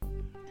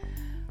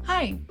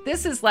Hi,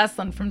 this is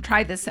Leslyn from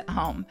Try This at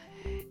Home.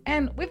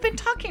 And we've been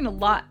talking a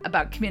lot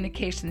about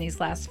communication these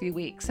last few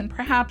weeks, and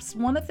perhaps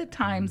one of the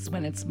times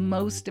when it's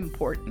most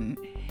important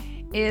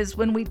is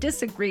when we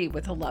disagree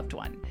with a loved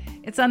one.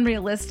 It's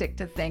unrealistic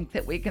to think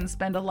that we can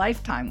spend a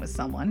lifetime with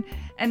someone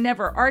and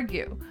never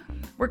argue.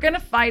 We're going to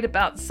fight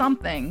about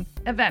something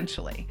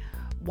eventually.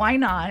 Why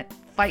not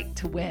fight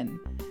to win?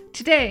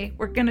 Today,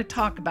 we're going to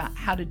talk about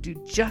how to do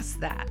just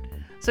that.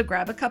 So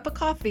grab a cup of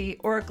coffee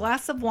or a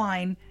glass of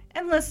wine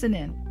and listen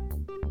in.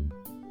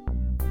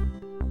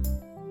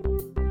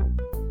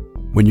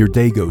 When your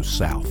day goes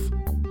south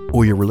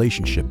or your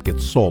relationship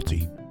gets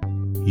salty,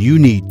 you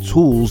need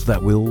tools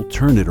that will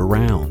turn it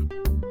around.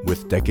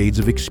 With decades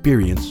of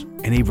experience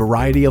and a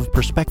variety of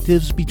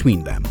perspectives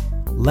between them,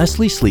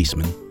 Leslie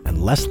Sleesman and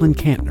Leslyn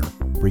Kantner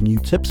bring you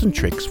tips and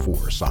tricks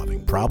for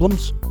solving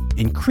problems,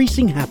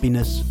 increasing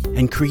happiness,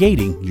 and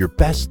creating your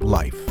best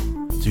life.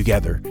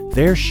 Together,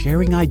 they're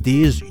sharing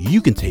ideas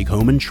you can take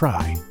home and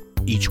try.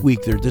 Each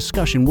week, their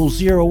discussion will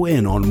zero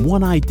in on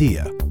one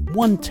idea,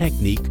 one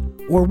technique,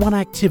 or one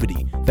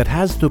activity that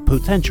has the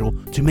potential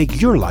to make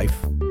your life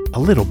a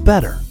little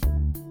better.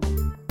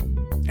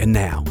 And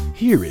now,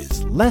 here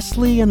is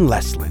Leslie and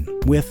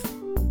Leslyn with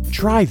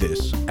Try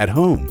This at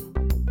Home.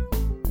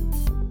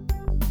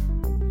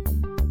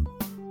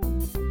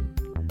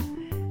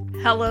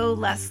 Hello,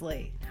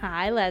 Leslie.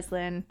 Hi,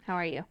 Leslyn. How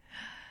are you?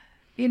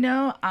 You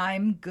know,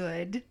 I'm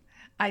good.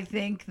 I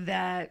think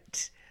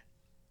that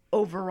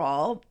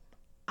overall,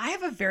 I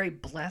have a very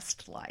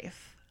blessed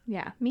life.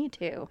 Yeah, me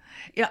too.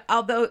 Yeah,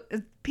 although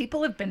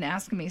people have been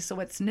asking me, so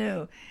what's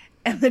new?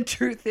 And the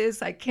truth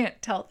is, I can't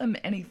tell them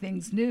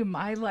anything's new.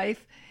 My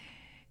life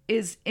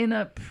is in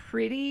a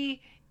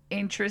pretty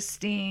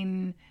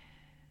interesting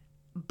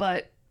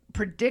but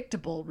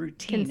predictable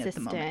routine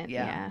Consistent, at the moment.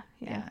 yeah.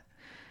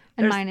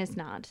 And There's- mine is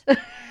not.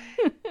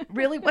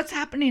 Really, what's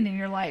happening in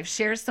your life?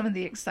 Share some of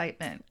the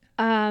excitement.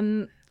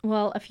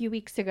 Well, a few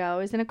weeks ago, I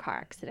was in a car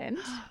accident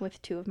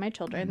with two of my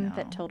children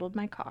that totaled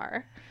my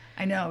car.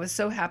 I know. I was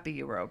so happy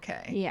you were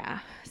okay. Yeah,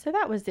 so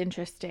that was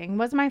interesting.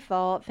 Was my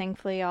fault.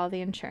 Thankfully, all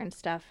the insurance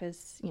stuff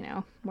is,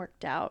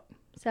 worked out.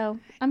 So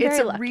I'm very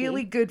It's a lucky.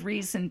 really good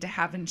reason to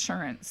have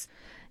insurance.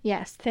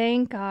 Yes,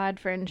 thank God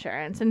for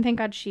insurance. And thank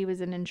God she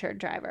was an insured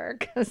driver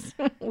because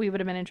we would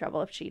have been in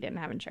trouble if she didn't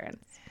have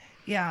insurance.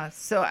 Yeah,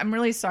 so I'm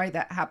really sorry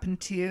that happened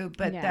to you,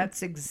 but Yeah.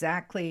 that's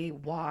exactly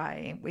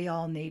why we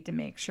all need to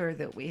make sure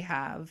that we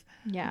have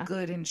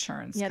good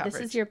insurance coverage.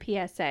 This is your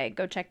PSA.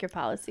 Go check your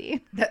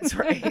policy. That's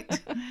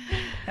right.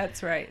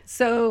 That's right.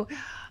 So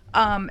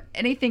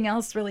anything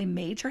else really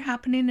major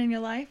happening in your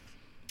life?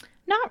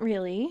 Not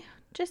really.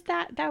 Just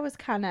that was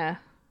kind of,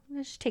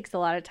 it just takes a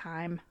lot of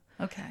time.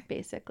 Okay.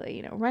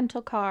 Basically,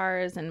 rental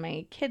cars, and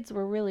my kids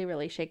were really,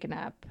 really shaken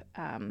up.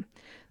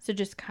 So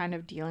just kind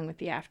of dealing with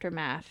the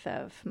aftermath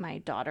of my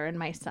daughter and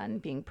my son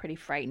being pretty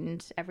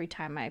frightened every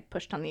time I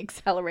pushed on the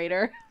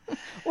accelerator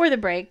or the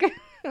brake. It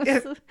was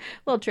a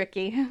little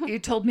tricky. You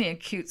told me a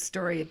cute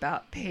story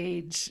about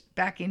Paige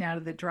backing out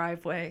of the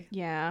driveway.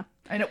 Yeah.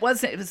 And it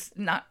was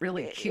not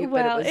really cute,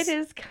 Well, but it was. it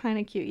is kind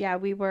of cute. Yeah,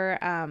 we were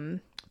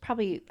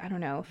probably, I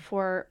don't know,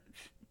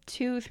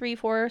 2, 3,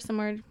 4,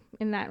 somewhere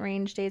in that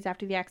range days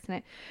after the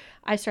accident.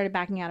 I started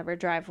backing out of her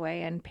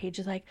driveway, and Paige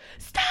is like,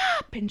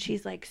 stop! And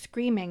she's like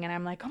screaming, and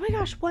I'm like, oh my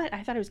gosh, what?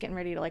 I thought I was getting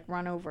ready to like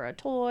run over a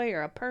toy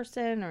or a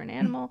person or an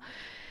animal.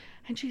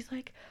 And she's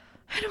like,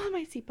 I don't have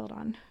my seatbelt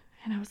on.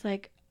 And I was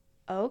like,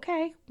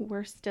 okay,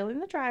 we're still in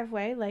the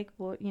driveway. Like,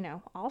 well,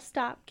 I'll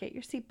stop, get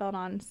your seatbelt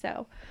on.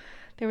 So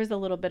there was a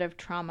little bit of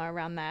trauma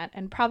around that,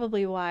 and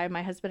probably why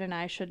my husband and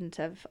I shouldn't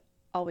have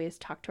always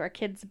talked to our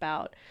kids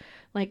about,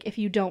 like, if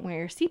you don't wear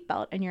your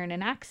seatbelt and you're in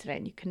an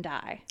accident, you can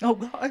die. Oh,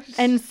 gosh.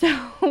 And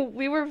so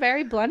we were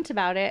very blunt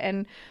about it,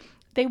 and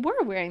they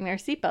were wearing their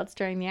seatbelts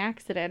during the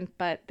accident,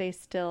 but they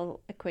still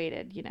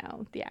equated,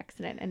 the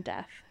accident and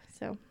death.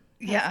 So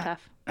that was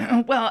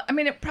tough. Well, I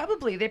mean,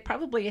 they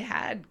probably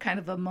had kind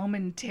of a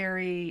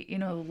momentary,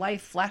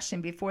 life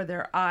flashing before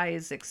their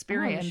eyes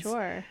experience. Oh,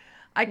 sure.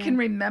 I can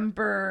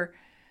remember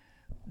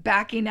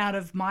backing out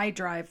of my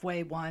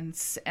driveway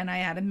once, and I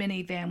had a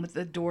minivan with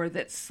the door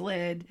that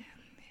slid,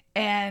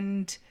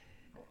 and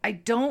I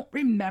don't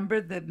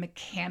remember the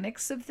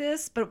mechanics of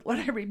this, but what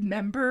I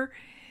remember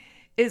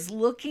is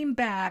looking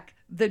back,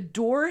 the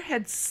door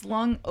had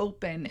slung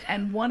open,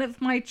 and one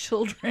of my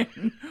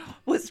children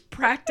was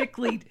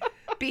practically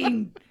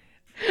being,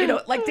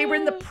 like they were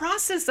in the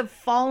process of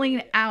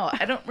falling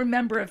out. I don't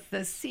remember if the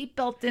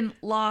seatbelt didn't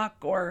lock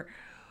or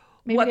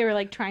Maybe they were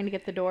like trying to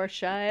get the door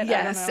shut.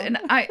 Yes, I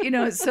don't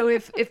know. and so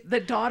if the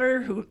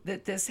daughter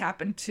that this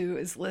happened to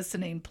is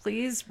listening,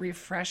 please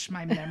refresh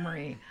my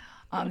memory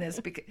on this.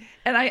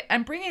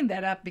 I'm bringing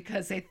that up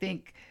because I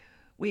think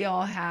we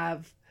all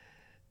have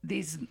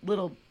these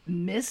little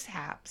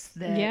mishaps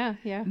that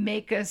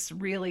make us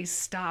really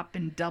stop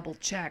and double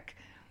check.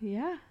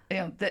 Yeah.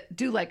 That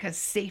do like a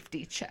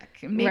safety check.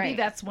 And maybe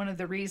that's one of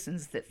the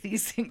reasons that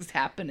these things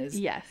happen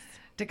is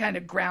to kind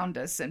of ground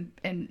us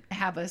and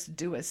have us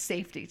do a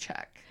safety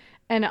check.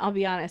 And I'll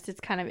be honest, it's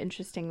kind of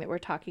interesting that we're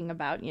talking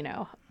about,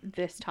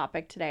 this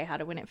topic today, how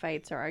to win at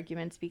fights or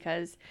arguments,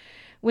 because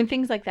when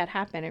things like that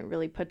happen, it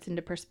really puts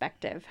into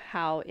perspective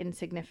how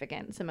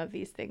insignificant some of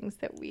these things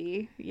that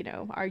we,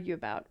 argue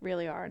about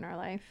really are in our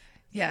life.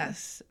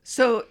 Yes.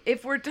 So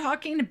if we're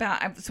talking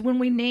about, so when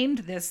we named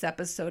this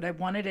episode, I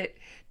wanted it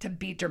to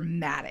be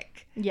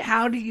dramatic. Yes.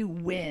 How do you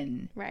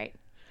win? Right.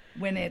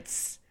 When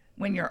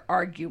you're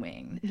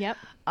arguing? Yep.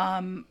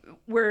 Fighting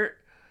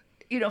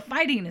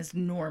is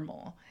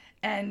normal.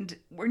 And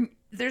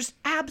there's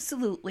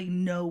absolutely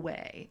no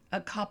way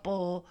a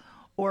couple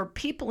or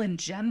people in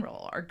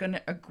general are going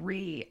to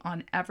agree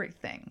on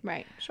everything.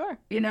 Right. Sure.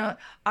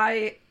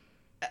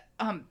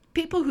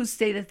 People who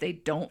say that they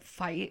don't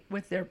fight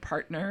with their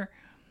partner,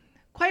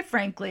 quite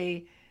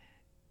frankly,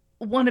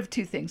 one of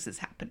two things is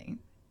happening.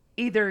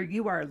 Either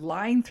you are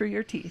lying through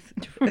your teeth,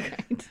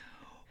 Right.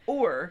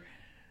 or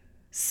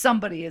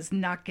somebody is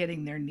not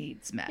getting their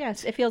needs met.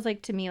 Yes. It feels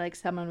like to me like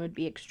someone would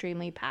be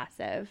extremely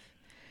passive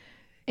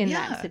in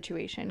that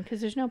situation, because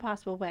there's no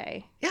possible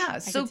way. Yeah,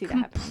 so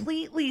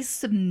completely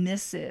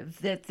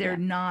submissive that they're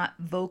not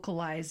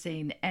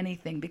vocalizing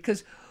anything,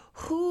 because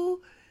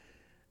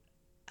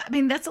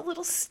that's a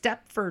little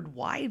Stepford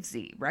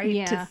Wivesy, right?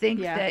 Yeah, to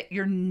think that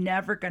you're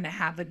never going to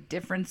have a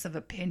difference of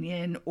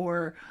opinion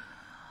or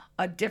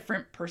a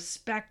different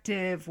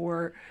perspective,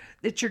 or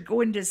that you're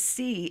going to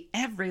see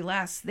every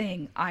last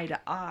thing eye to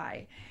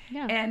eye.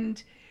 Yeah.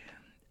 And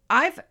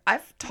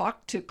I've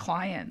talked to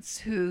clients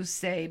who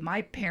say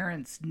my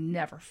parents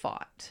never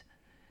fought.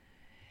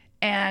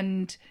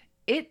 And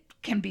it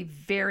can be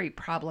very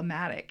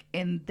problematic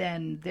in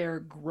then their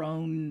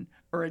grown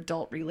or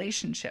adult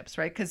relationships,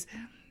 right? Because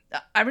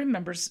I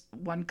remember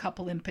one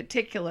couple in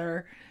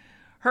particular,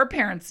 her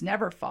parents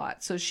never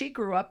fought. So she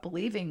grew up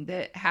believing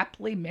that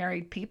happily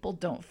married people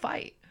don't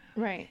fight.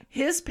 Right.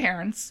 His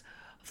parents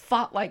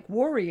fought like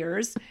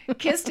warriors,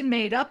 kissed and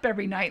made up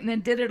every night, and then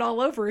did it all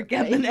over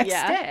again the next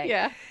day.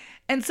 Yeah.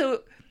 And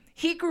so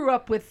he grew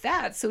up with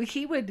that. So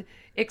he would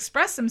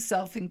express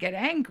himself and get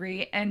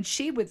angry, and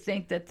she would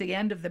think that the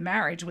end of the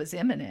marriage was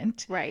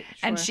imminent. Right.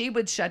 Sure. And she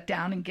would shut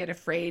down and get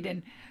afraid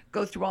and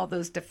go through all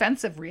those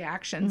defensive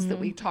reactions that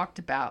we talked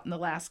about in the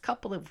last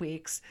couple of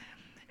weeks.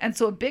 And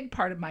so a big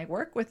part of my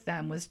work with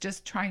them was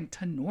just trying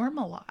to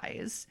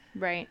normalize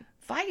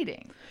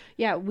fighting.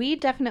 Yeah, we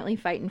definitely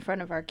fight in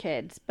front of our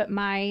kids, but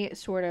my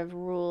sort of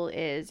rule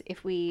is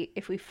if we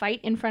fight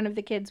in front of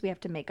the kids, we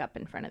have to make up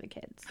in front of the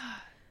kids.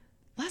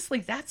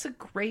 Leslie, that's a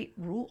great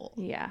rule.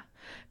 Yeah,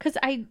 because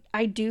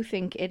I do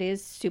think it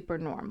is super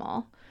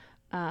normal,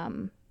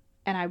 and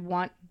I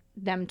want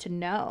them to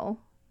know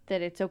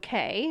that it's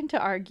okay to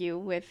argue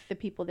with the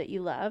people that you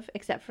love,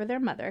 except for their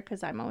mother,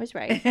 because I'm always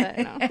right. But,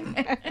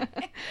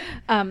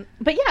 no.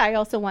 But yeah, I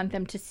also want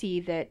them to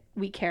see that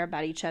we care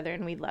about each other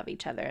and we love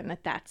each other, and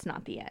that that's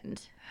not the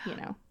end,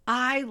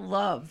 I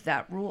love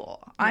that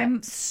rule. Yeah.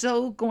 I'm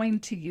so going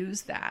to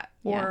use that.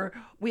 Or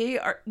we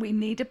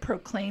need to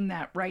proclaim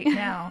that right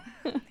now.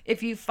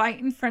 If you fight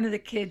in front of the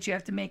kids, you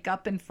have to make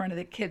up in front of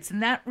the kids.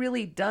 And that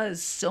really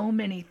does so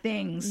many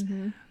things.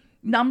 Mm-hmm.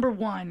 Number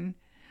one,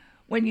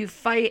 when you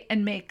fight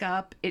and make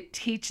up, it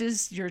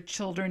teaches your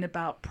children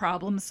about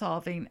problem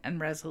solving and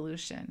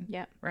resolution.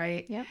 Yep.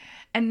 Right? Yep.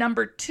 And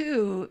number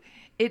two,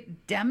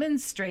 it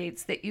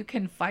demonstrates that you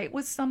can fight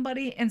with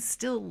somebody and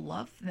still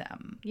love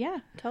them. Yeah,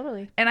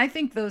 totally. And I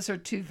think those are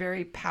two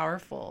very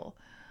powerful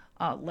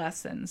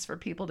lessons for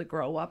people to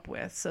grow up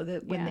with, so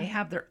that when they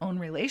have their own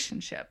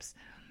relationships,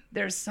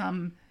 there's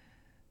some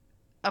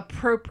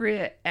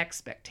appropriate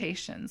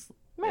expectations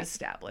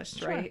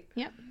established, right?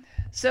 Yep.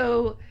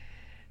 So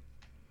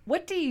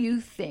what do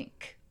you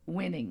think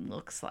winning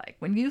looks like?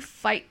 When you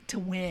fight to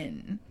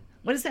win,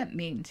 what does that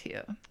mean to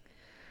you?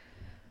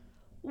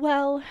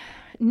 Well,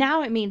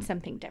 now it means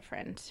something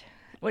different.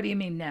 What do you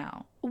mean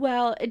now?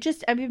 Well,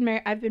 I've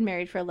been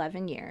married for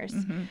 11 years.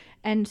 Mm-hmm.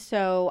 And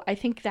so I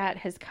think that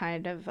has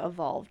kind of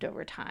evolved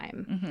over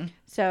time. Mm-hmm.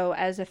 So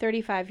as a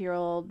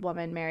 35-year-old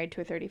woman married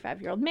to a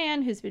 35-year-old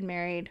man who's been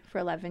married for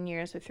 11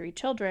 years with 3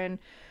 children,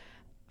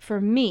 for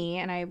me,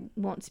 and I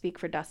won't speak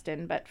for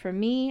Dustin, but for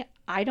me,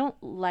 I don't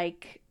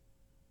like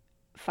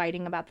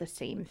fighting about the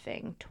same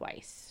thing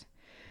twice.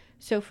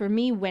 So for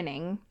me,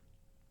 winning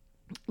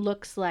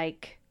looks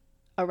like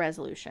a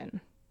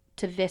resolution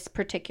to this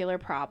particular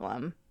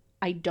problem.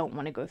 I don't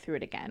want to go through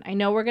it again. I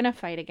know we're going to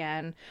fight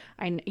again.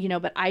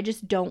 But I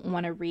just don't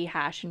want to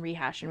rehash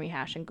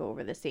and go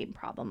over the same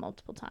problem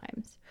multiple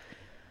times.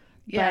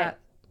 Yeah.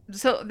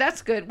 So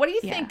that's good. What do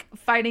you think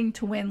fighting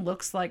to win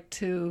looks like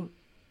to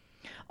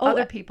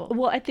other people?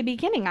 Well, at the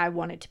beginning, I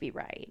wanted to be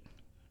right.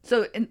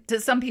 So to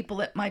some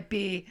people, it might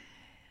be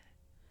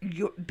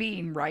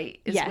being right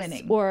is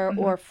winning.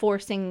 Or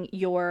forcing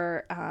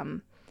your...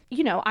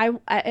 I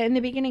in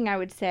the beginning, I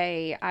would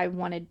say I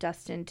wanted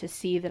Dustin to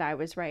see that I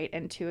was right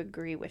and to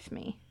agree with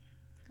me.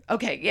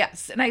 Okay,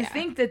 yes. And I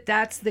think that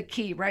that's the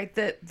key, right?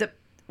 The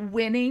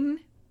winning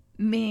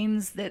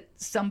means that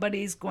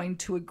somebody's going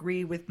to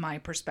agree with my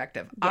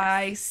perspective. Yes.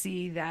 I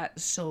see that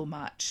so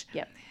much.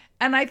 Yep.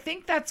 And I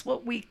think that's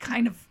what we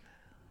kind of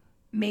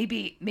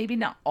maybe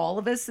not all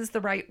of us is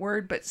the right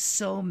word, but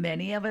so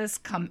many of us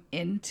come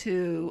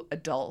into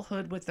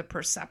adulthood with the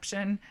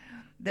perception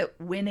that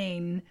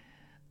winning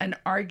an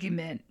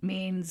argument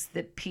means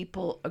that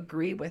people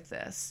agree with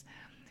this.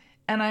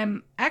 And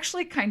I'm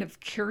actually kind of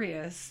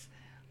curious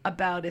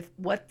about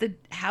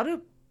how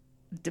do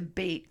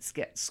debates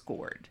get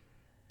scored?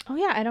 Oh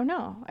yeah, I don't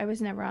know. I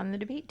was never on the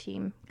debate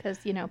team because,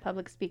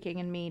 public speaking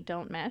and me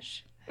don't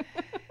mesh.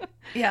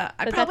 Yeah,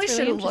 I But probably that's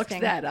should really have looked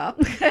interesting.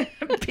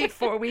 that up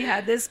before we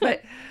had this,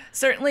 but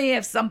certainly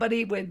if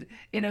somebody would,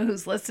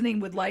 who's listening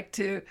would like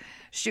to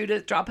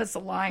drop us a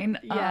line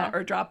Yeah.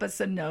 or drop us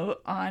a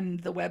note on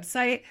the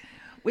website,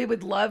 we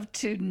would love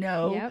to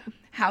know Yep.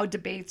 how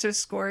debates are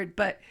scored.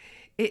 But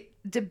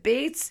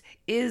debates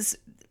is,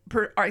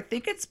 I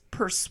think it's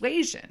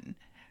persuasion,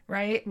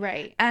 right?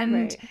 Right. And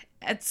right.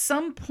 at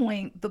some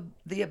point,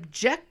 the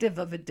objective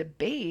of a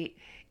debate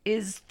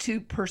is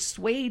to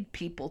persuade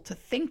people to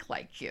think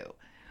like you.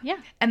 Yeah.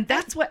 And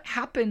that's what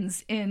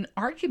happens in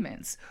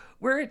arguments.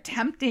 We're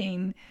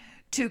attempting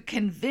to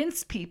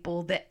convince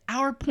people that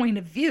our point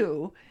of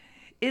view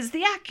is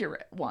the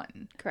accurate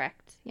one.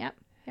 Correct. Yep.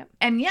 Yep.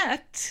 And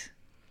yet,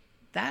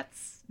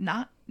 that's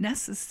not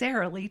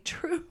necessarily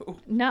true.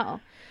 No.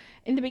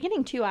 In the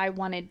beginning too, I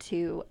wanted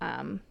to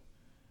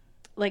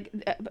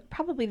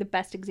probably the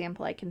best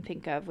example I can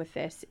think of with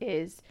this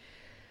is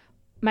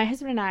my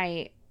husband and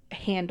I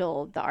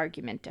handle the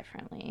argument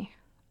differently.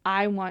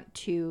 I want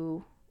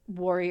to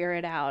warrior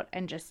it out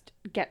and just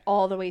get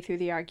all the way through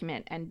the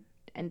argument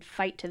and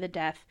fight to the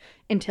death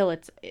until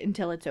it's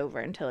over,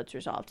 until it's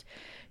resolved.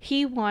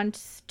 He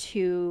wants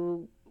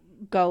to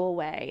go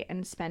away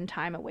and spend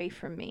time away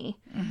from me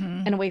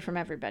and away from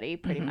everybody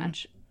pretty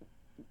much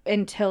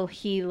until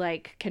he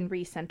can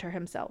recenter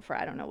himself, or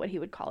I don't know what he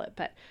would call it,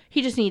 but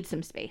he just needs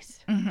some space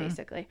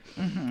basically.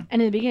 And in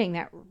the beginning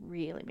that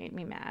really made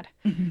me mad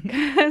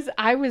because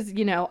I was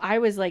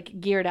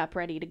geared up,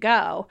 ready to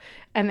go.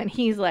 And then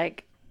he's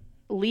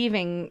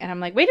leaving and I'm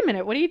like, wait a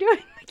minute, what are you doing?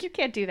 You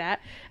can't do that.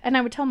 And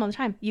I would tell him all the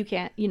time, you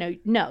can't,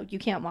 no, you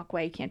can't walk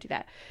away. You can't do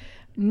that.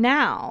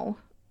 Now,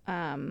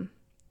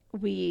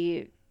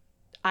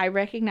 I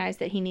recognize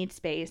that he needs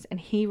space and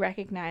he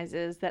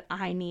recognizes that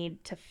I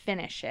need to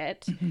finish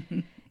it.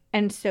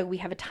 And so we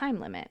have a time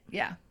limit.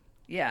 Yeah.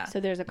 Yeah. So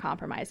there's a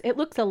compromise. It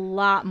looks a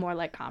lot more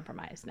like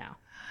compromise now.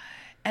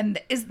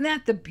 And isn't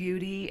that the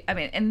beauty? I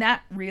mean, and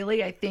that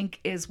really, I think,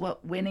 is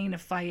what winning a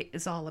fight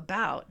is all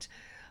about.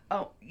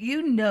 Oh,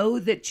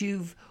 that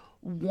you've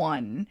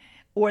won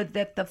or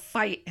that the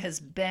fight has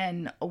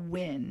been a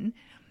win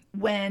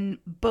when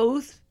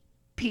both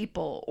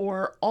people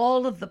or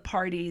all of the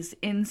parties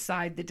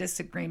inside the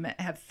disagreement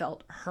have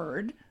felt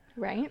heard.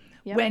 Right.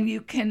 Yep. When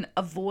you can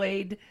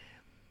avoid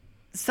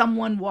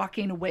someone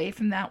walking away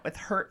from that with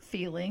hurt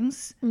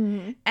feelings,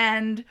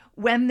 and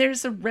when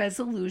there's a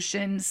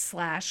resolution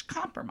 /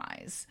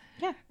 compromise.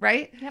 Yeah.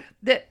 Right? Yep.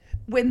 That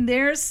when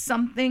there's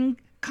something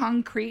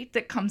concrete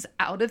that comes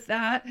out of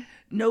that,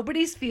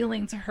 nobody's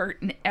feelings are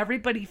hurt and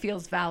everybody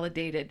feels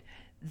validated.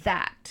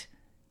 That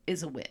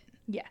is a win.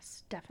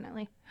 Yes,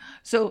 definitely.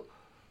 So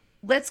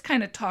let's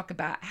kind of talk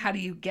about how do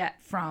you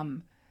get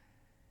from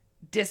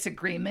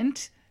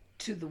disagreement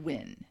to the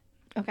win.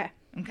 Okay.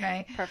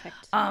 Okay. Perfect.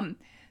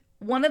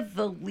 One of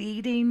the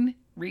leading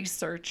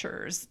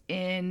researchers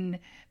in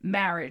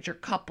marriage or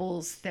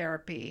couples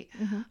therapy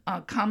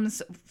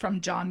comes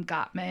from John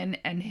Gottman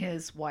and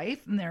his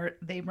wife, and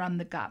they run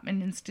the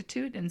Gottman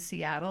Institute in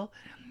Seattle.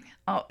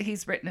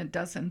 He's written a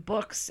dozen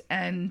books,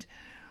 and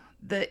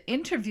the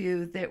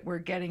interview that we're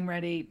getting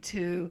ready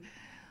to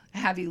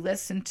have you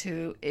listen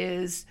to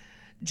is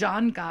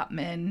John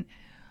Gottman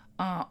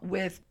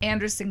with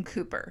Anderson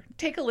Cooper.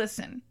 Take a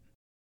listen.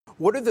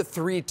 What are the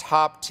 3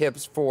 top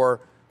tips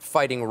for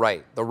fighting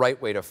right, the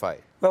right way to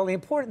fight? Well, the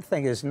important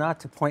thing is not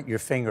to point your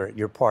finger at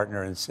your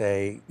partner and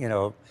say,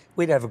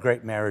 we'd have a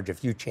great marriage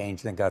if you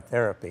changed and got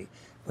therapy,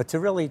 but to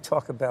really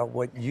talk about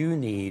what you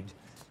need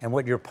and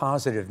what your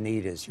positive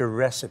need is, your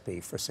recipe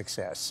for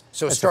success.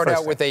 So That's start the out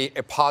first with thing.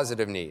 a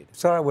positive need.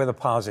 Start out with a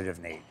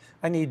positive need.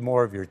 I need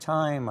more of your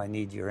time. I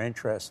need your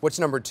interest. What's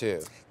number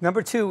 2?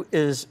 Number 2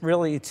 is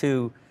really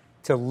to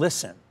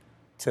listen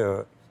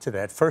to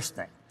that first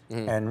thing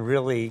and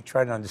really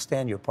try to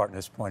understand your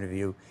partner's point of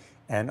view,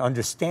 and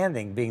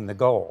understanding being the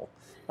goal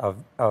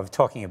of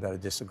talking about a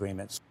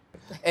disagreement.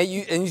 And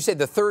you said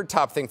the 3rd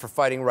top thing for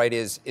fighting right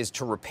is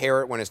to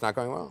repair it when it's not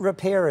going well?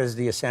 Repair is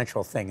the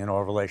essential thing in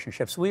all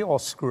relationships. We all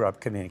screw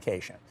up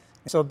communication.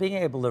 So being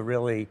able to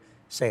really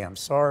say, I'm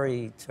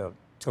sorry, to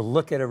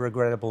look at a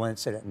regrettable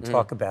incident and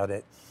talk about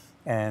it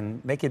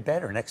and make it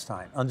better next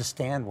time.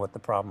 Understand what the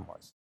problem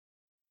was.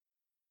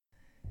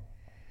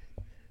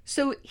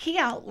 So he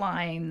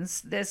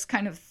outlines this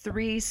kind of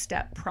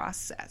 3-step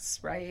process,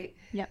 right?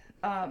 Yep.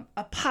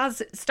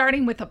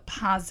 Starting with a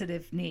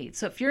positive need.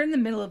 So if you're in the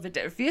middle of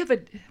if you have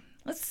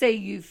let's say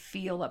you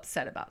feel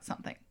upset about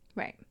something.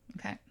 Right.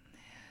 Okay.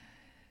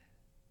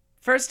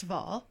 First of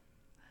all,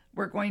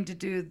 we're going to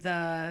do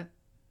the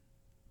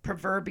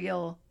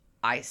proverbial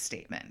I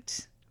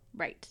statement.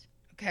 Right.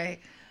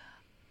 Okay.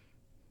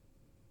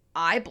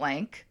 I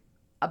blank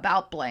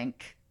about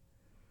blank.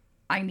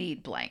 I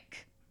need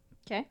blank.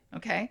 Okay.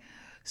 Okay.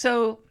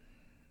 So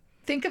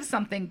think of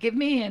something. Give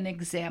me an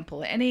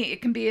example.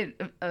 It can be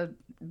a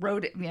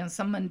road,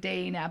 some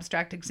mundane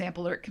abstract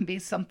example, or it can be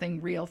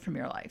something real from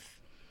your life.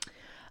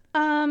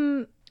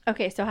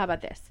 Okay, so how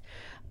about this?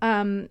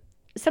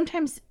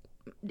 Sometimes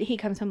he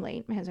comes home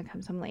late. My husband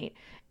comes home late.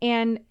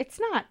 And it's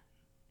not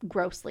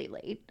grossly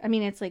late. I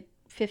mean, it's like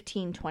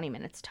 15, 20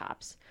 minutes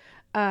tops.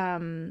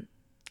 And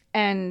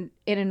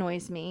it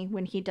annoys me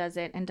when he does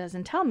it and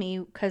doesn't tell me,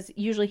 because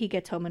usually he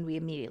gets home and we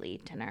immediately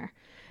eat dinner.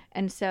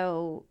 And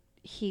so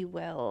he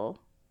will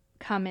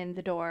come in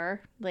the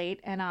door late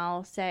and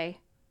I'll say,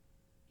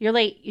 "You're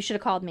late. You should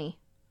have called me."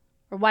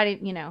 Or "Why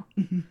didn't,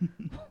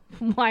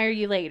 why are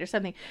you late?" or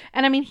something.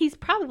 And I mean, he's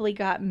probably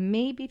got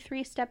maybe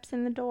 3 steps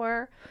in the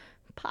door,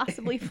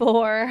 possibly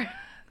 4.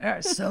 There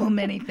are so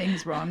many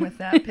things wrong with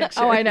that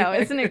picture. Oh, I know.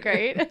 Isn't it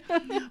great?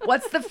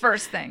 What's the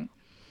first thing?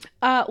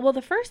 Well,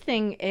 the first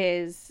thing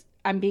is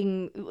I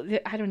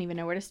don't even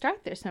know where to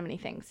start. There's so many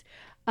things.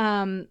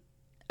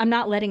 I'm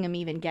not letting him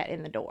even get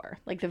in the door.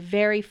 Like the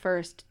very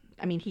first,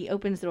 he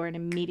opens the door and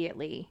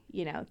immediately,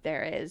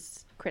 there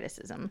is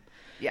criticism.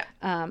 Yeah.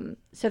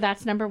 So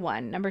that's number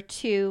 1. Number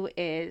 2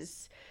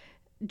 is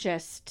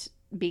just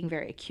being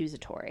very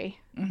accusatory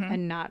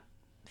and not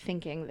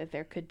thinking that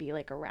there could be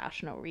like a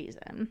rational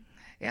reason.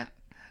 Yeah.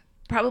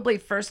 Probably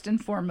first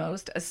and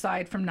foremost,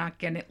 aside from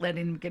not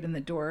letting him get in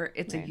the door,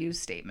 it's Right. a you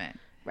statement.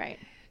 Right.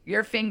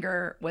 Your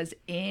finger was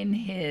in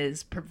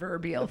his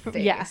proverbial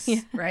face,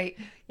 Yeah. right?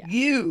 Yeah.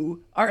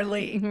 You are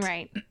late.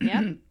 Right.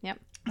 Yep. Yep.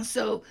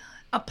 So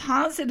a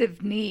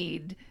positive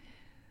need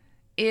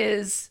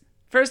is,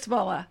 first of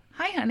all,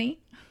 hi, honey.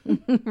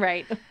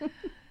 Right.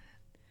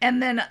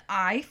 And then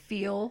I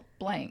feel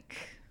blank.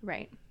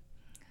 Right.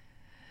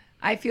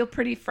 I feel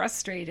pretty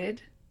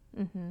frustrated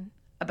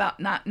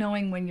about not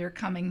knowing when you're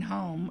coming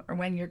home or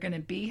when you're going to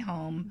be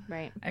home.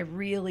 Right. I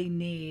really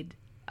need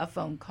a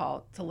phone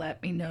call to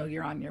let me know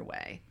you're on your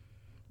way.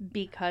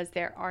 Because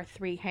there are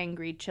 3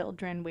 hangry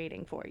children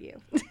waiting for you.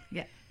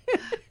 Yeah.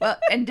 Well,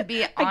 and to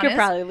be honest, I could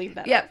probably leave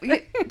that. Yeah.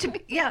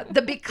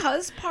 The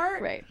because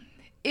part Right.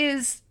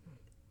 is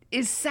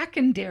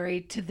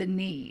secondary to the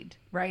need,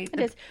 right? It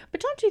is.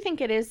 But don't you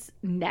think it is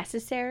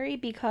necessary?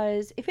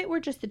 Because if it were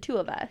just the 2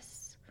 of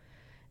us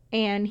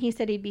and he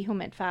said he'd be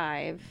home at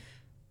 5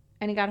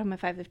 and he got home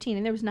at 5:15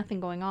 and there was nothing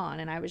going on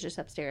and I was just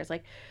upstairs,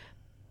 like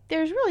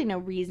there's really no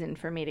reason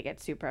for me to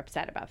get super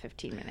upset about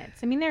 15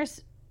 minutes. I mean,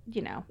 there's,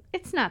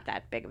 it's not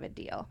that big of a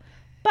deal.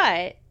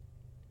 But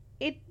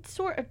it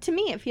to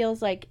me, it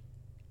feels like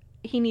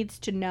he needs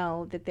to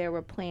know that there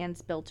were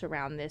plans built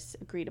around this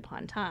agreed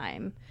upon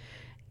time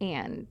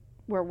and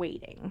we're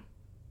waiting.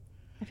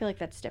 I feel like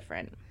that's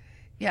different.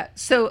 Yeah.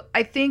 So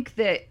I think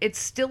that it's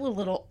still a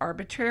little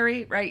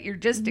arbitrary, right? You're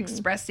just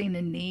expressing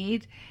a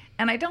need.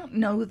 And I don't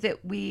know that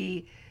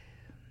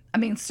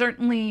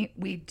certainly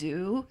we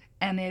do.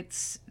 And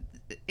it's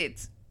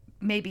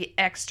maybe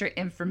extra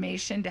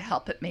information to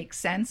help it make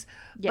sense.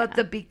 Yeah. But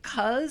the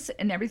because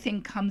and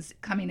everything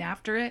coming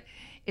after it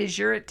is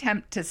your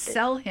attempt to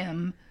sell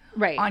him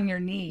Right. on your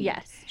need.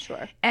 Yes,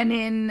 sure. And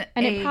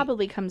it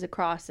probably comes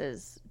across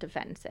as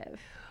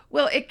defensive.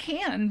 Well, it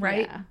can,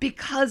 right? Yeah.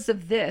 Because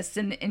of this,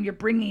 and you're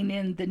bringing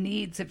in the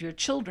needs of your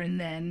children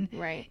then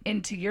Right.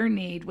 into your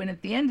need, when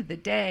at the end of the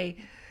day,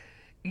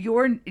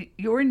 your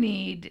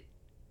need,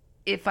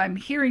 if I'm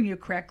hearing you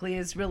correctly,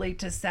 is really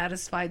to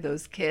satisfy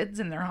those kids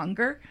and their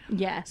hunger.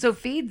 Yes. So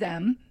feed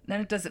them,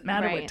 then it doesn't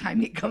matter Right. what time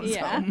he comes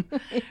Yeah. home.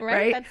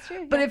 Right, that's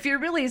true, But yeah. if you're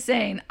really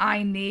saying,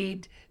 I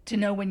need to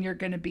know when you're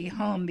going to be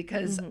home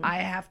because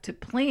I have to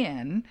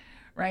plan,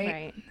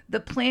 right?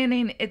 The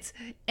planning, it's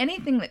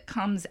anything that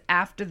comes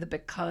after the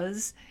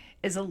because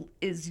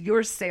is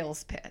your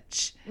sales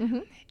pitch.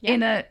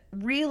 In a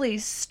really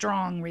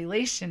strong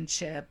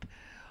relationship,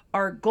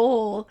 our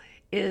goal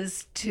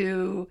is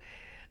to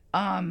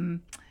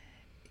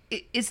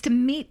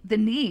meet the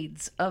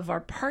needs of our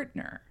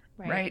partner,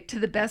 right? To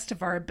the best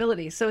of our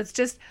ability. So it's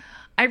just,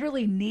 I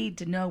really need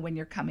to know when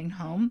you're coming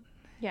home.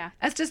 Yeah.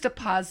 That's just a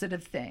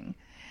positive thing.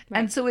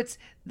 And so it's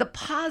the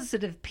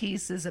positive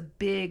piece is a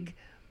big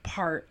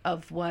part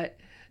of what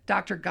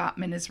Dr.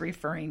 Gottman is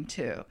referring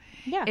to.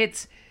 Yeah.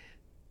 It's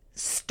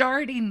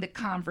starting the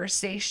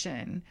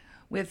conversation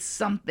with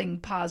something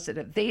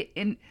positive.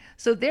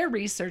 So their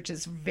research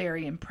is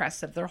very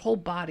impressive. Their whole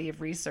body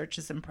of research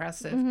is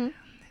impressive.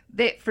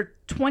 For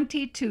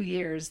 22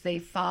 years, they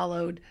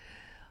followed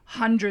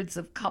hundreds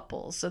of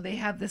couples. So they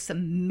have this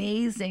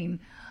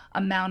amazing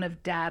amount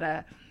of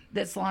data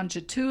that's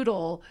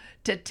longitudinal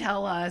to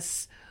tell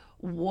us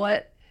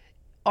what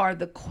are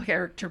the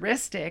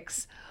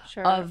characteristics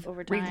of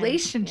over time.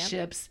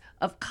 relationships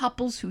of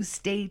couples who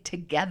stay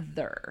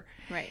together.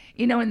 Right.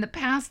 In the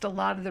past, a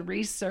lot of the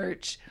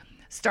research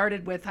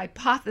started with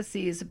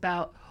hypotheses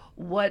about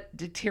what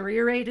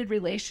deteriorated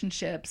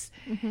relationships.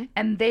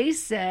 And they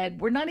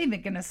said, we're not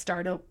even going to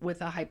start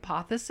with a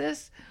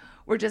hypothesis.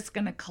 We're just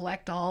going to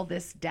collect all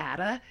this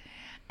data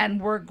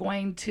and we're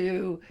going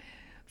to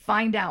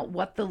find out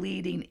what the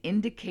leading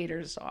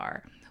indicators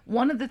are.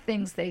 One of the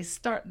things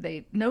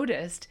they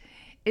noticed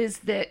is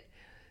that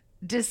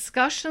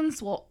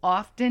discussions will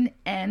often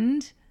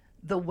end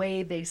the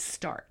way they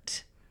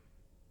start.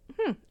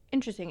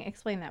 Interesting.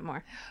 Explain that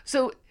more.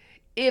 So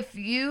if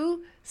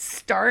you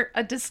start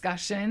a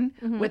discussion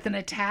with an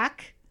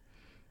attack,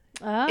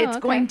 it's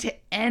going to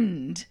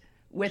end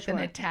with an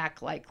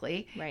attack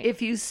likely. Right.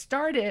 If you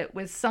start it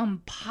with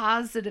some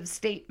positive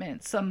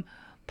statement, some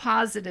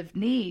positive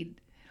need,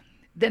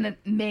 then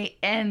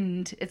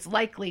it's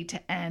likely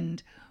to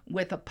end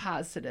with a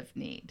positive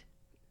need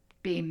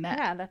being met.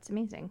 Yeah, that's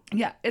amazing.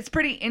 Yeah, it's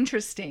pretty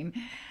interesting.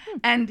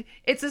 And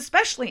it's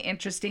especially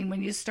interesting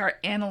when you start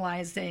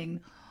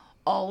analyzing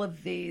all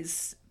of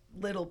these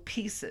little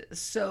pieces.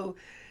 So,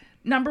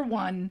 number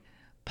one,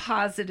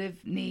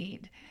 positive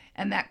need.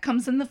 And that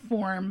comes in the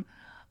form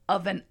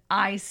of an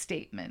I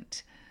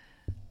statement.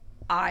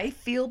 I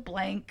feel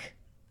blank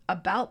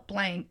about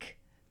blank.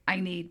 I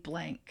need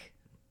blank.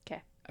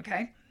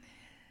 Okay.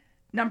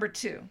 Number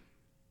two,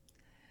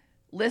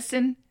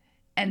 listen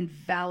and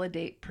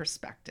validate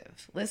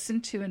perspective.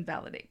 Listen to and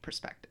validate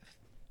perspective.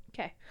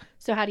 Okay.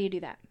 So how do you do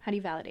that? How do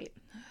you validate?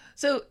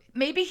 So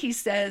maybe he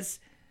says,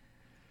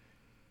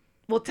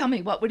 well, tell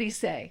me, what would he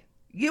say?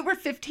 You were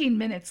 15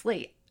 minutes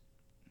late.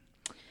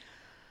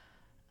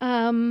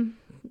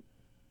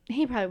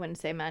 He probably wouldn't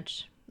say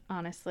much,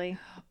 honestly.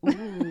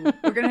 Ooh,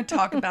 we're going to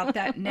talk about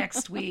that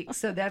next week.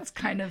 So that's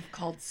kind of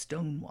called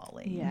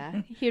stonewalling.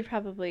 Yeah. He'd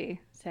probably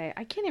say,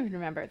 I can't even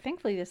remember.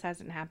 Thankfully, this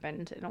hasn't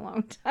happened in a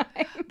long time.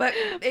 But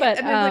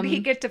I mean, would he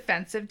get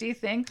defensive, do you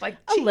think? Like,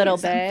 a little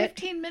 "Geez, I'm bit.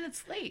 15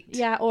 minutes late.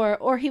 Yeah,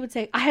 or he would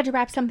say, I had to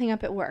wrap something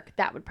up at work.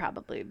 That would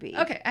probably be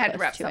Okay, I had to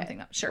close wrap it.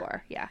 something up.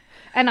 Sure. Yeah.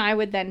 And I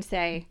would then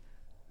say,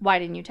 why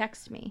didn't you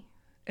text me?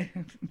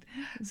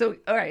 So,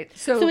 all right.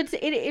 So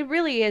it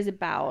really is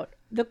about,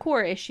 the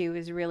core issue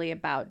is really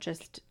about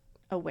just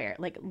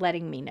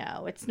letting me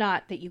know. It's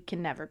not that you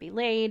can never be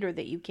late or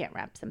that you can't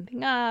wrap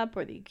something up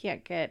or that you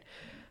can't get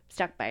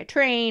stuck by a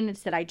train.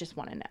 It's that I just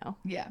want to know.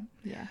 yeah.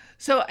 Yeah.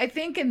 So I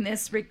think in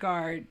this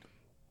regard,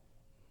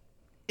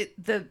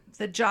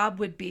 the job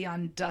would be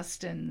on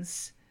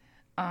Dustin's,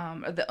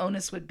 or the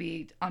onus would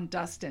be on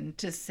Dustin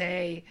to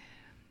say,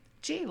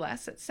 gee,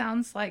 Les, it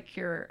sounds like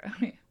you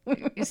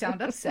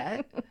sound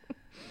upset.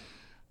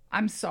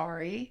 I'm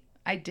sorry.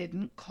 I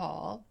didn't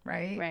call,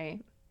 right? Right.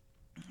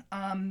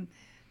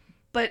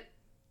 But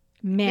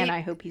Man,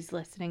 I hope he's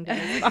listening to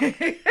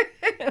this.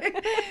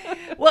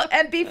 well,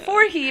 and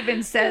before he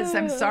even says,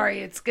 I'm sorry,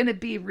 it's going to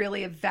be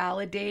really a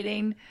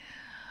validating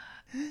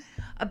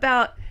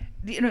about,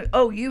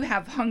 oh, you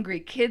have hungry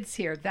kids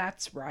here.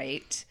 That's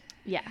right.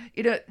 Yeah.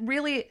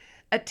 Really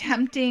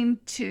attempting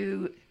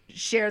to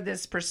share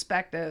this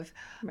perspective.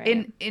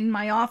 Right. In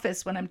my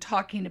office, when I'm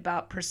talking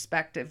about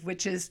perspective,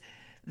 which is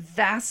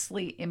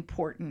vastly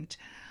important,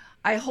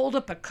 I hold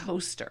up a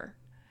coaster.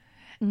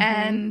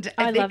 And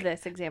I love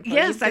this example.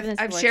 Yes,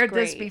 I've shared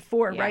this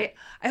before, Yeah. right?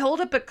 I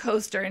hold up a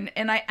coaster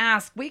and I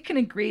ask, we can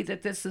agree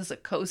that this is a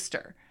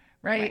coaster,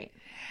 right?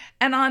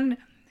 And on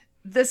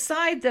the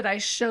side that I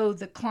show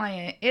the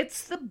client,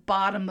 it's the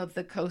bottom of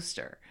the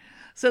coaster.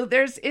 So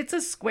it's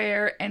a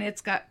square and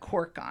it's got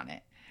cork on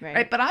it,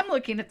 right? But I'm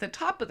looking at the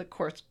top of the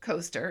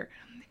coaster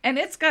and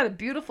it's got a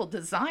beautiful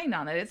design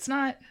on it. It's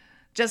not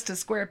just a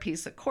square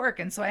piece of cork.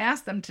 And so I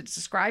asked them to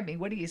describe me.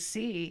 What do you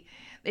see?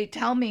 They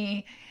tell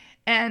me,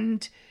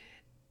 and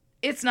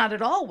it's not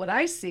at all what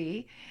I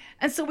see.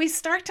 And so we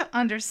start to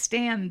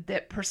understand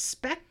that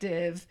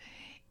perspective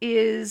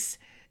is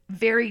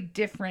very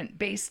different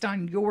based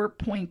on your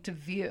point of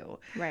view.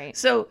 Right.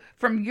 So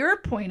from your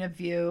point of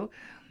view,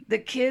 the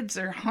kids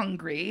are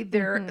hungry.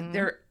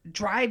 They're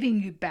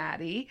driving you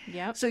batty.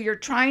 Yep. So you're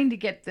trying to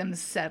get them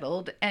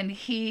settled, and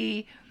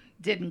he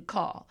didn't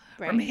call.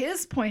 Right. From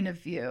his point of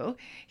view,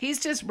 he's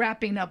just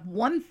wrapping up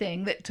one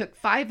thing that took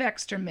 5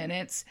 extra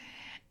minutes,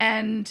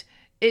 and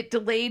it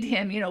delayed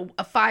him.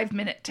 A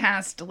 5-minute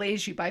task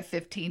delays you by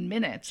 15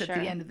 minutes at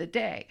the end of the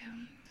day.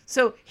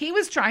 So he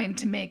was trying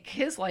to make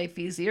his life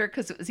easier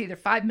because it was either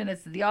 5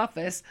 minutes at the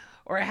office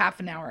or a half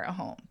an hour at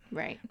home.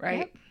 Right.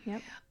 Yep.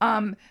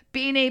 Yep.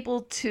 Being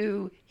able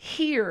to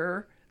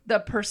hear the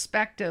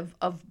perspective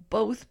of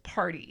both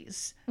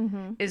parties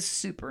is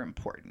super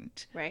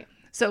important. Right.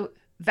 So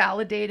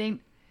validating,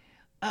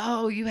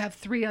 oh, you have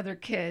 3 other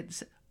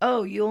kids.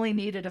 Oh, you only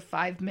needed a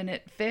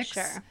 5-minute fix.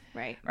 Sure.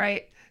 Right.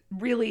 Right.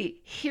 Really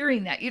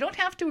hearing that. You don't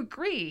have to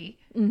agree,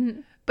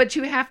 but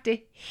you have to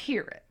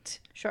hear it.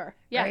 Sure.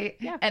 Yeah. Right.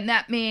 Yeah. And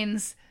that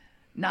means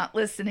not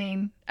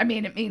listening. I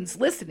mean, it means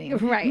listening.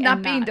 Right, Not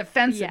and being not-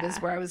 defensive yeah. is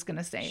where I was going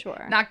to say.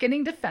 Sure. Not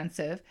getting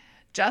defensive,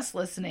 just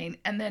listening.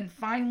 And then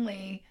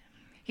finally,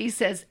 he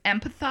says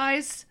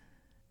empathize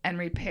and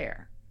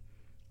repair.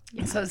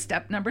 Yeah. So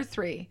step number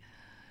 3,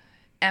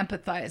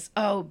 empathize.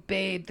 Oh,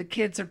 babe, the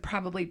kids are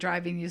probably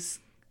driving you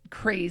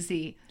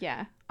crazy.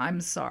 Yeah. I'm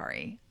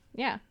sorry.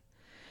 Yeah.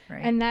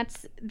 Right. And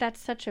that's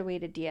such a way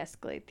to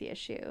de-escalate the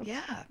issue.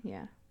 Yeah.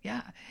 Yeah.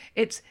 Yeah.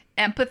 It's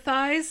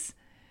empathize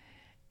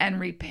and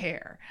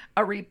repair.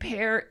 A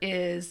repair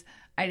is,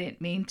 I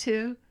didn't mean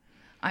to.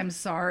 I'm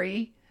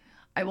sorry.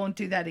 I won't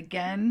do that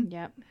again.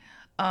 Yep.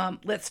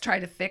 Let's try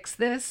to fix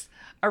this.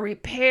 A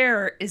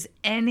repair is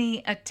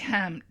any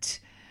attempt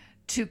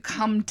to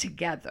come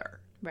together.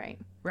 Right.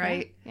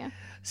 Right? Yeah.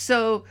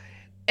 So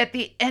at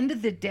the end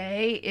of the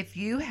day, if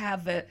you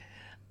have a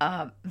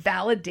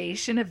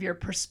validation of your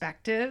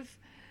perspective,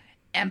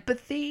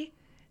 empathy,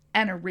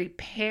 and a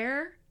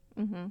repair,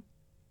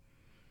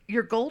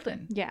 you're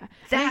golden. Yeah.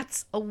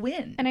 That's a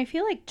win. And I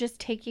feel like just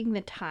taking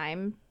the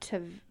time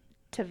to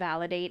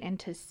validate and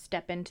to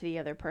step into the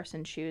other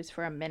person's shoes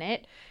for a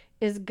minute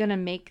is going to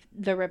make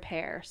the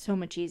repair so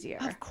much easier.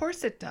 Of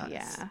course it does.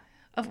 Yeah.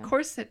 Of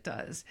course it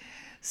does.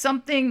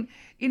 Something,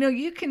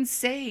 you can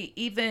say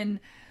even,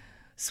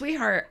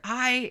 sweetheart,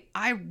 I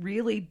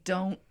really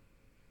don't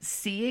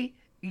see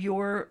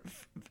your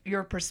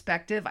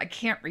perspective. I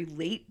can't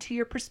relate to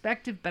your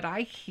perspective, but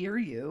I hear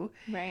you.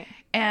 Right.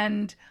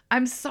 And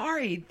I'm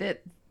sorry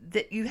that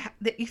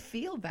you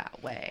feel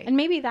that way. And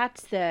maybe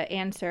that's the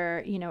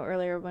answer,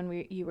 earlier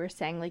when you were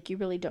saying like you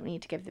really don't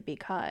need to give the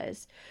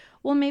because.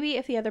 Well, maybe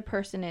if the other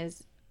person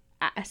is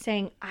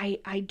saying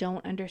I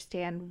don't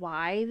understand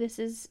why this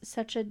is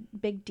such a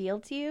big deal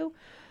to you.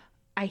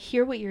 I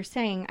hear what you're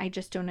saying. I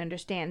just don't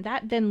understand.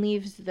 That then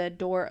leaves the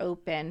door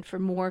open for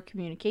more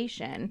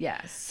communication.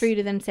 Yes. For you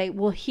to then say,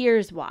 well,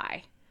 here's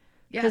why.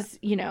 Yeah. Because,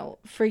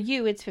 for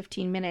you, it's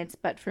 15 minutes,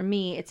 but for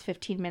me, it's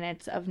 15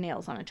 minutes of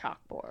nails on a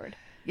chalkboard.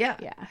 Yeah.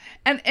 Yeah.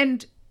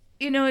 And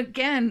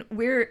again,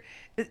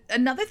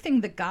 another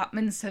thing the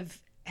Gottmans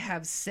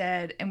have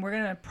said, and we're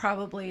going to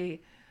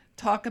probably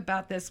talk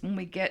about this when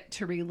we get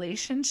to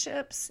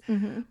relationships,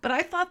 but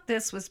I thought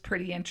this was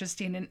pretty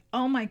interesting. And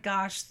oh my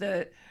gosh,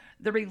 the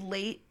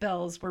relate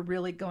bells were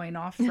really going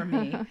off for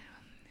me.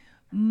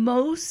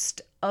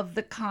 Most of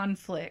the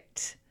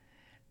conflict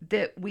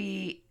that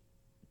we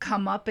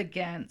come up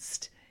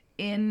against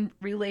in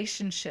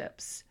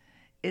relationships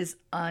is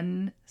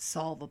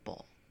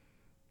unsolvable.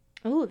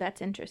 Oh,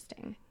 that's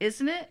interesting.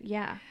 Isn't it?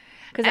 Yeah.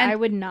 Because And- I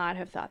would not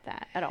have thought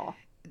that at all.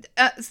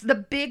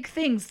 The big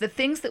things, the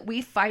things that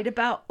we fight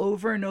about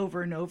over and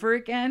over and over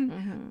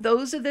again,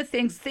 those are the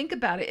things. Think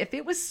about it. If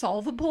it was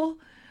solvable,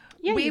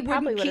 Yeah, we you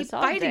probably wouldn't would have keep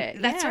solved fighting.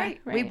 it. That's Yeah,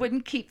 right. We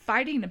wouldn't keep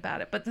fighting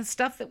about it. But the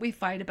stuff that we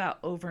fight about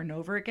over and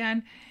over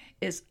again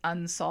is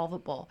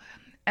unsolvable.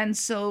 And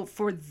so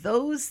for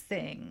those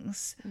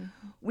things,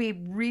 we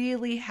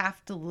really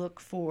have to look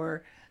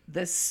for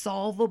the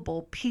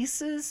solvable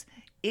pieces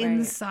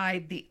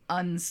inside the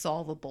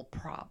unsolvable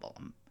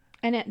problem.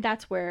 And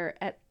that's where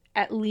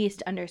at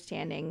least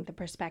understanding the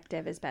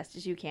perspective as best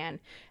as you can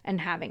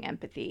and having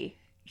empathy.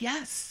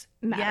 Yes.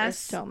 Matters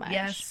so much.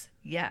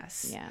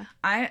 Yes. Yeah.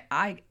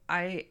 I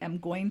am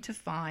going to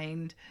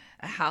find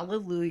a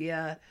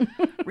hallelujah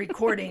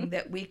recording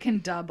that we can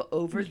dub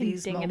over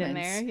these Ding moments. it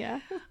in there,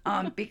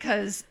 yeah.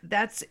 Because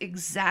that's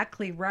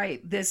exactly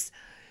right. This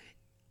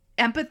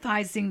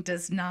empathizing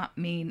does not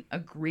mean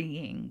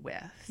agreeing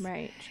with.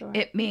 Right, sure.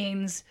 It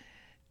means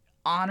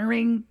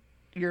honoring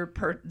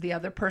the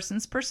other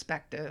person's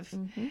perspective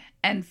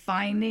and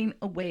finding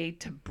a way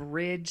to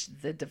bridge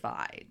the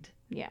divide.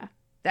 Yeah.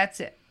 That's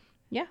it.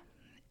 Yeah.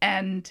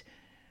 And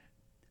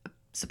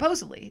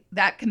supposedly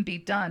that can be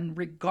done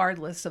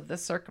regardless of the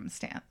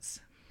circumstance.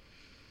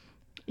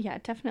 Yeah,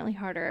 definitely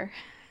harder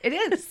It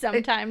is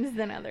sometimes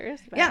than others.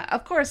 But... Yeah,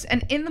 of course.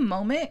 And in the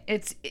moment,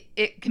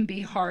 it can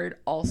be hard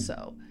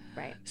also.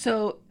 Right.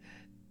 So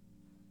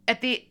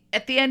at the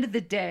end of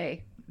the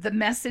day, the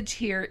message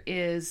here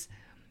is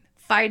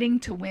fighting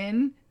to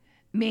win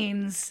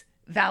means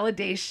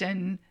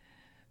validation,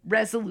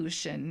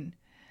 resolution,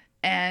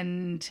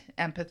 and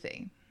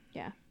empathy.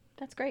 Yeah,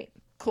 that's great.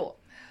 Cool.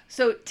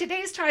 So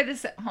today's Try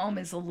This at Home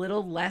is a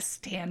little less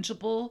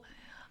tangible,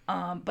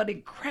 but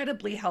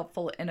incredibly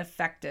helpful and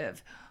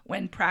effective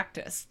when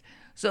practiced.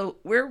 So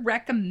we're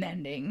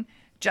recommending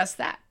just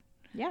that.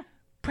 Yeah.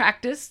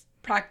 Practice,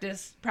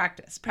 practice,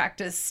 practice.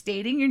 Practice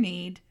stating your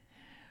need,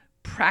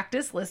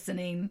 practice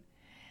listening,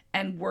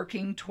 and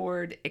working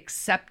toward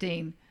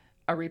accepting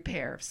a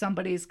repair. If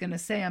somebody's going to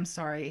say, I'm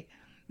sorry,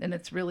 then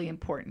it's really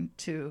important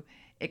to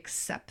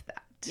accept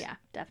that. Yeah,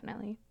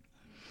 definitely.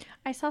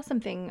 I saw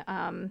something,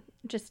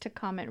 just to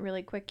comment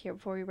really quick here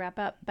before we wrap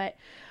up, but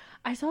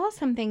I saw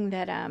something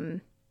that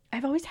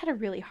I've always had a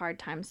really hard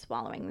time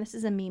swallowing. This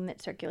is a meme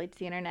that circulates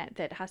the internet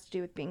that has to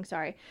do with being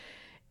sorry.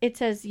 It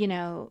says,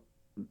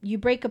 you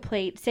break a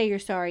plate, say you're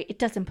sorry, it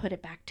doesn't put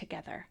it back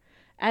together.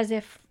 As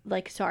if,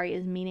 like, sorry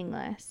is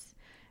meaningless.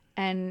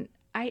 And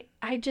I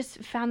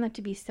just found that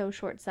to be so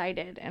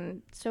short-sighted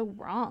and so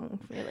wrong,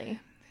 really.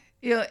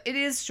 It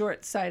is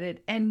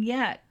short-sighted, and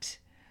yet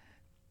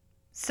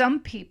some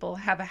people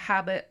have a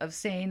habit of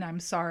saying I'm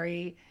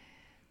sorry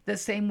the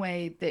same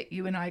way that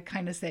you and I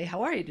kind of say,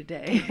 how are you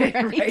today?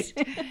 Right?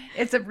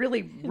 It's a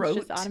really rote.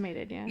 It's just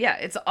automated, yeah. Yeah,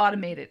 it's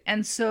automated.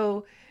 And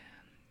so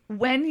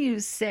when you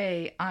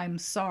say I'm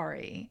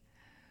sorry,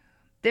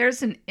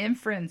 there's an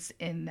inference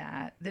in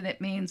that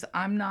it means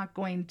I'm not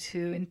going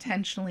to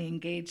intentionally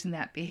engage in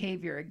that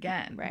behavior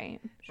again.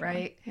 Right. Sure.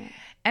 Right. Yeah.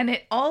 And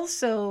it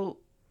also,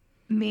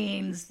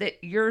 means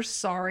that you're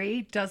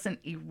sorry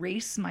doesn't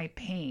erase my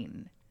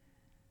pain.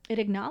 It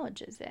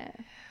acknowledges it.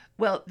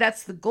 Well,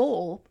 that's the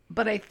goal,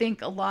 but I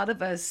think a lot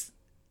of us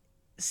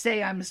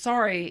say I'm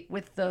sorry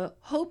with the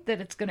hope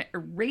that it's going to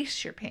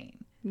erase your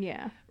pain.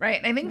 Yeah. Right?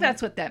 And I think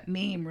that's what that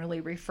meme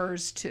really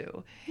refers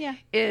to. Yeah.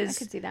 Is, I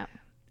could see that.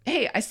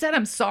 Hey, I said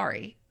I'm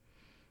sorry.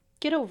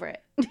 Get over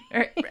it.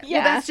 Right? Yeah.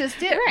 Well, that's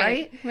just it,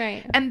 right?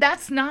 Right. And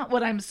that's not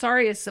what I'm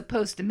sorry is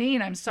supposed to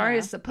mean. I'm sorry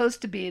is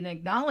supposed to be an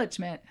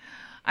acknowledgement.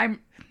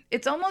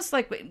 It's almost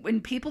like when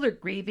people are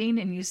grieving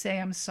and you say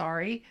I'm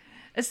sorry,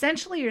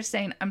 essentially you're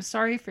saying I'm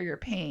sorry for your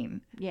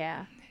pain.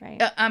 Yeah,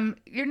 right.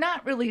 You're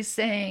not really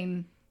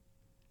saying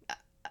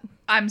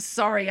I'm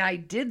sorry I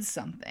did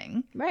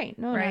something. Right.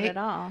 No, right? not at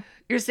all.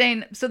 You're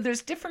saying, so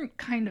there's different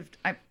kind of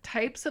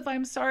types of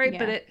I'm sorry,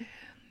 but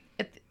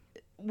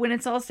when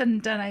it's all said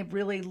and done, I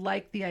really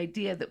like the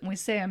idea that when we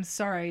say I'm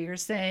sorry, you're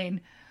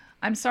saying,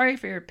 I'm sorry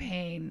for your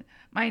pain.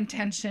 My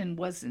intention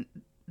wasn't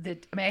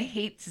that, I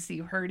hate to see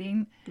you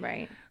hurting.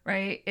 Right.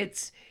 Right?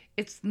 It's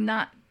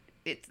not,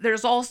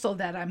 there's also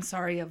that I'm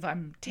sorry of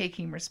I'm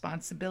taking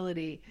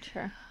responsibility.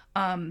 Sure.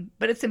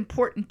 But it's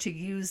important to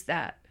use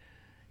that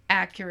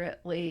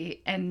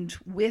accurately and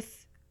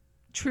with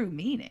true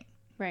meaning.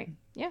 Right.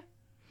 Yeah.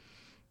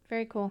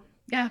 Very cool.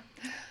 Yeah.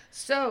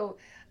 So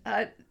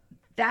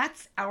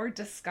that's our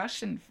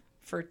discussion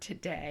for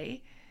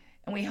today.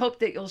 And we hope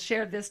that you'll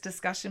share this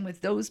discussion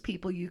with those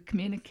people you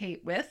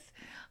communicate with,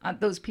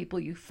 those people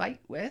you fight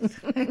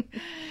with.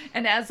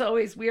 And as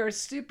always, we are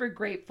super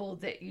grateful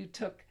that you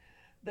took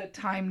the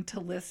time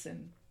to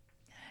listen.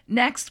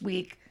 Next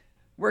week,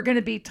 we're going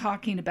to be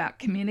talking about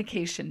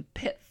communication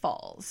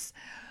pitfalls.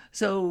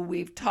 So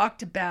we've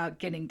talked about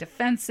getting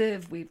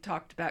defensive. We've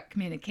talked about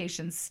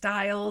communication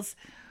styles.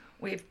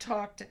 We've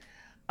talked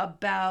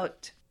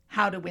about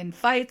how to win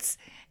fights.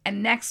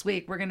 And next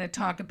week, we're going to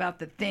talk about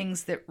the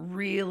things that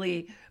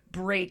really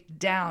break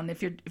down.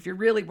 If you're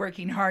really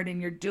working hard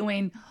and you're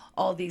doing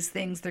all these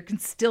things, there can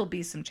still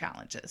be some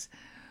challenges.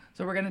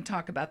 So we're going to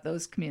talk about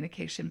those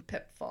communication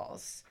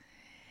pitfalls.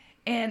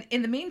 And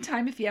in the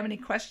meantime, if you have any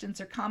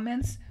questions or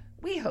comments,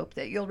 we hope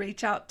that you'll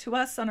reach out to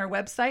us on our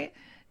website,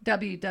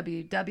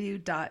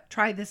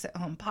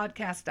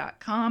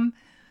 www.trythisathomepodcast.com.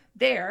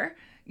 There,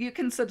 you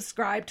can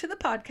subscribe to the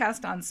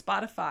podcast on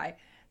Spotify,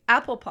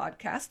 Apple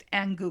Podcast,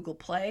 and Google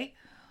Play.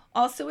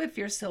 Also, if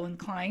you're so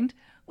inclined,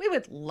 we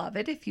would love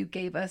it if you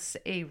gave us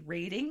a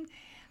rating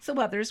so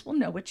others will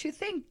know what you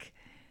think.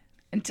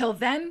 Until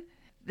then,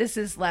 this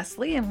is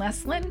Leslie and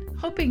Leslyn,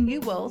 hoping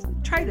you will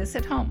try this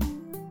at home.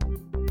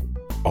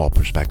 All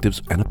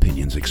perspectives and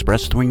opinions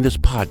expressed during this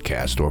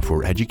podcast are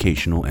for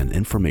educational and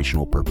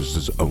informational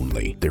purposes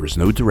only. There is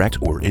no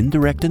direct or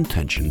indirect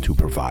intention to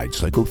provide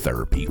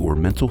psychotherapy or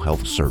mental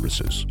health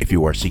services. If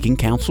you are seeking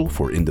counsel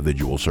for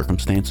individual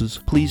circumstances,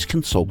 please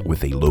consult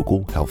with a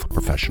local health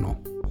professional.